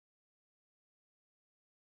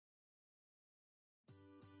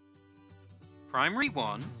Primary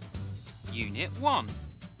 1, Unit 1,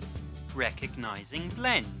 Recognizing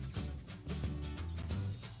Blends.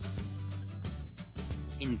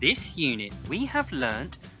 In this unit, we have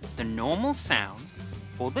learnt the normal sounds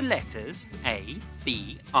for the letters A,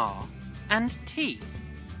 B, R and T.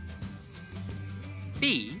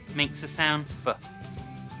 B makes a sound B.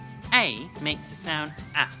 A makes a sound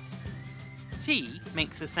A. T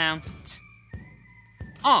makes a sound T.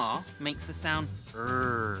 R makes a sound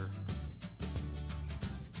R.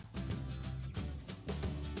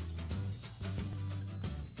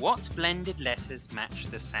 What blended letters match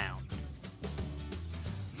the sound?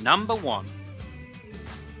 Number 1.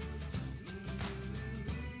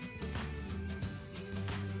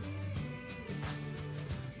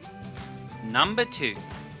 Number 2.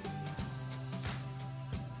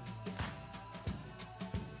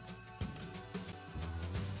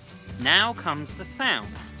 Now comes the sound.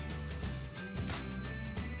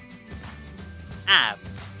 Ab,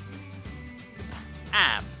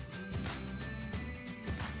 ab,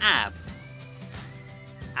 ab,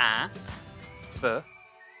 a, b,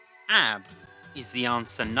 ab. Is the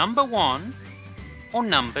answer number 1 or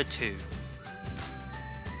number 2?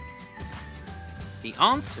 The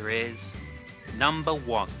answer is number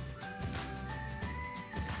 1.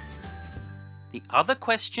 The other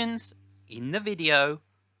questions in the video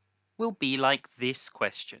will be like this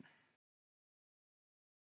question.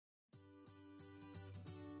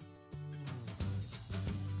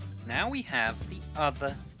 Now we have the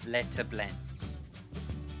other letter blends.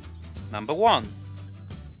 Number 1,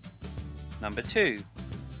 number 2,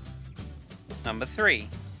 number 3,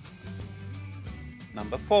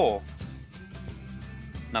 number 4,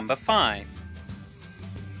 number 5,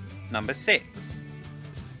 number 6,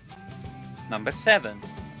 number 7,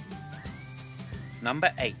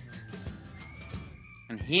 number 8.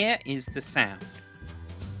 And here is the sound.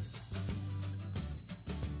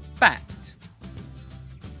 Bat,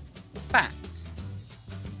 bat,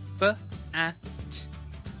 b-at,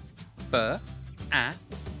 b-at,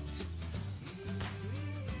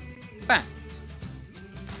 bat,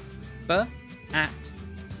 b-at,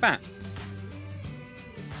 bat.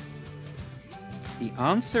 The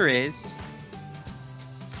answer is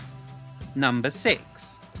number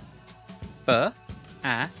 6. B-at,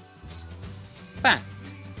 bat.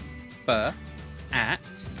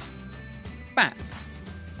 B-at, bat.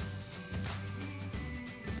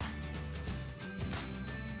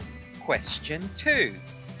 Question 2.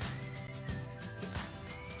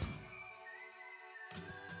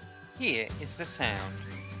 Here is the sound.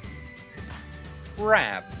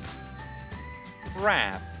 Rab,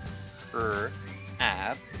 rab,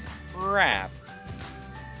 ab, rab,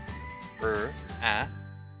 ab,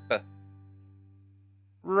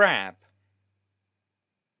 rab.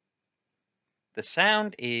 The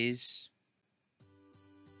sound is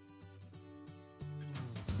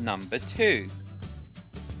number 2.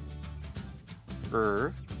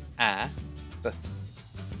 Ab,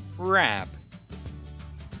 rab.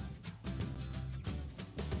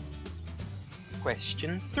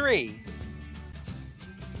 Question 3.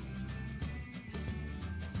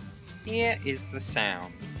 Here is the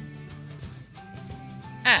sound.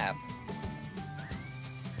 Ab,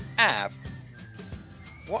 ab.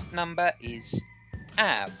 What number is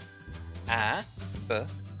ab? A, b,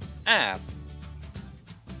 ab.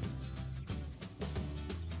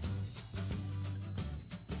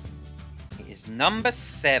 It is number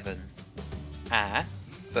 7. A,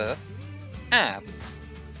 b, ab.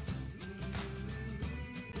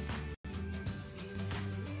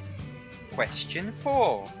 Question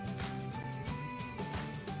 4.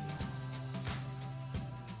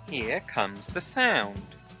 Here comes the sound.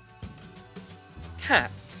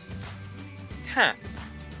 Tat, tat,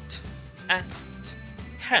 t-at,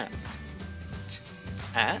 tat,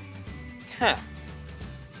 t-at, tat.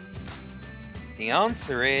 The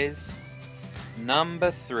answer is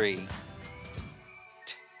number 3.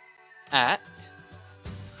 T-at,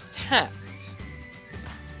 tat.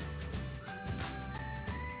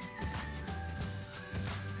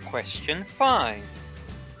 Question 5.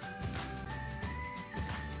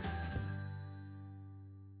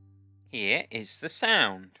 Here is the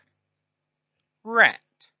sound. Rat,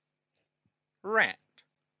 rat,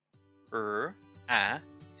 at,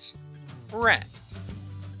 rat,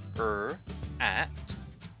 at,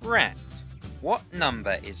 rat. What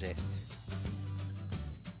number is it?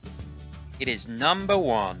 It is number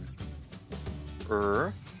 1.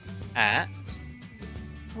 At,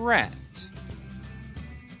 rat.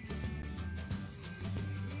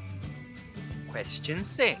 Question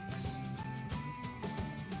 6.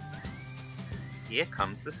 Here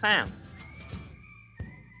comes the sound.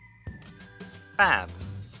 Fab.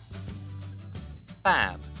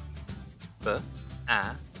 Fab.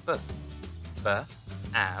 B-a-b.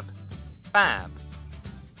 B-ab. Fab.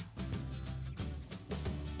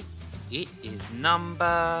 It is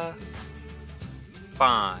number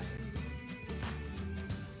 5.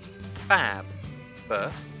 Fab.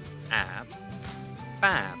 B-ab.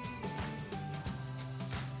 Fab.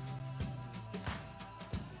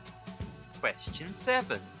 Question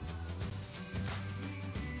 7.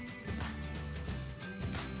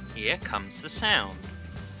 Here comes the sound.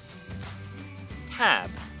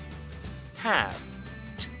 Tab. Tab.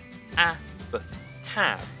 T-a-b.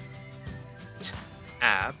 Tab.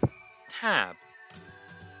 T-ab. Tab.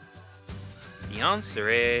 The answer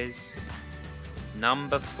is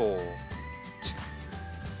number 4.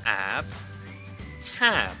 T-ab.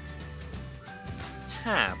 Tab.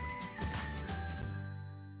 Tab.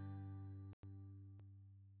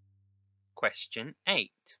 Question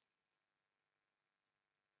 8.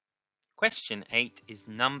 Question 8 is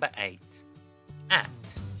number 8. At.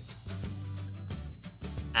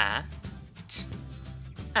 At.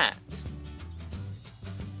 At.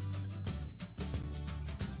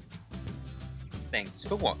 Thanks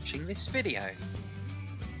for watching this video.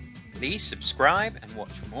 Please subscribe and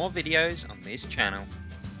watch more videos on this channel.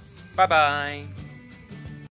 Bye bye.